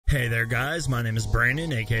Hey there guys, my name is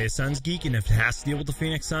Brandon, aka Suns Geek, and if it has to deal with the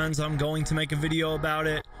Phoenix Suns, I'm going to make a video about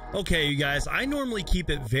it. Okay you guys, I normally keep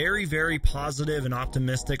it very positive and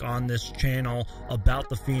optimistic on this channel about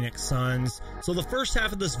the Phoenix Suns. So the first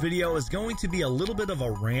half of this video is going to be a little bit of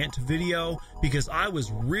a rant video because I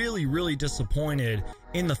was really disappointed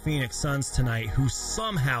in the Phoenix Suns tonight, who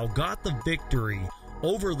somehow got the victory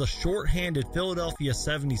over the shorthanded Philadelphia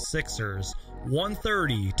 76ers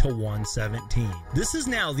 130 to 117. This is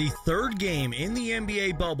now the third game in the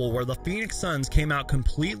NBA bubble where the Phoenix Suns came out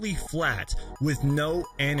completely flat with no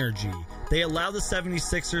energy. They allowed the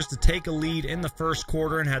 76ers to take a lead in the first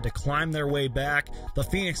quarter and had to climb their way back. The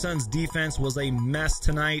Phoenix Suns defense was a mess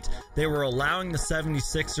tonight. They were allowing the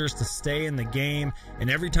 76ers to stay in the game,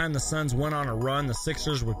 and every time the Suns went on a run, the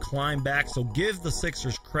Sixers would climb back. So give the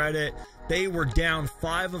Sixers credit. They were down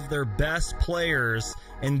 5 of their best players,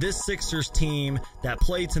 and this Sixers team that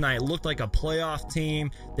played tonight looked like a playoff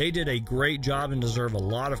team. They did a great job and deserve a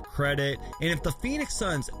lot of credit. And if the Phoenix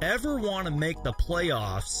Suns ever want to make the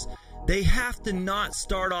playoffs, they have to not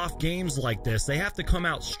start off games like this. They have to come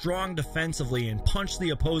out strong defensively and punch the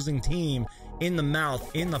opposing team in the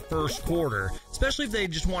mouth in the first quarter. Especially if they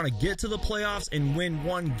just want to get to the playoffs and win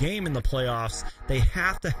one game in the playoffs, they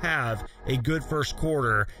have to have a good first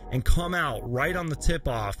quarter and come out right on the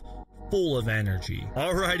tip-off full of energy.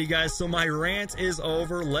 Alrighty guys, so my rant is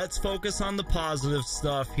over. Let's focus on the positive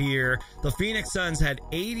stuff here. The Phoenix Suns had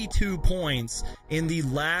 82 points in the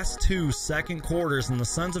last 2 second quarters, and the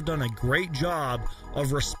Suns have done a great job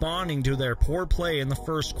of responding to their poor play in the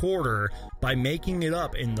first quarter by making it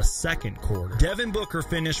up in the second quarter. Devin Booker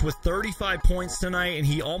finished with 35 points tonight, and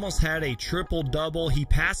he almost had a triple-double. He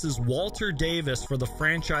passes Walter Davis for the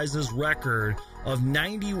franchise's record of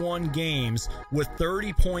 91 games with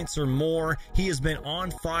 30 points or more. He has been on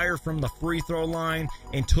fire from the free throw line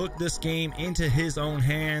and took this game into his own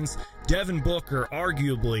hands. Devin Booker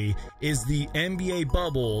arguably is the NBA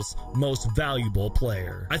bubble's most valuable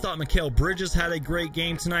player. I thought Mikal Bridges had a great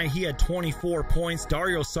game tonight. He had 24 points.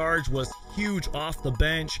 Dario Saric was huge off the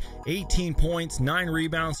bench, 18 points, 9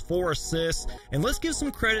 rebounds, 4 assists. And let's give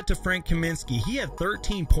some credit to Frank Kaminsky. He had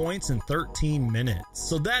 13 points in 13 minutes.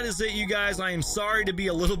 So that is it, you guys. I am sorry to be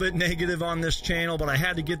a little bit negative on this channel, but I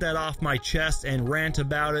had to get that off my chest and rant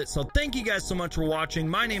about it. So thank you guys so much for watching.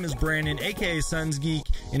 My name is Brandon, aka Suns Geek,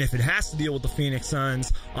 and if it has to deal with the Phoenix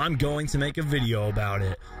Suns, I'm going to make a video about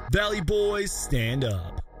it. Valley boys, stand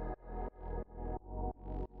up.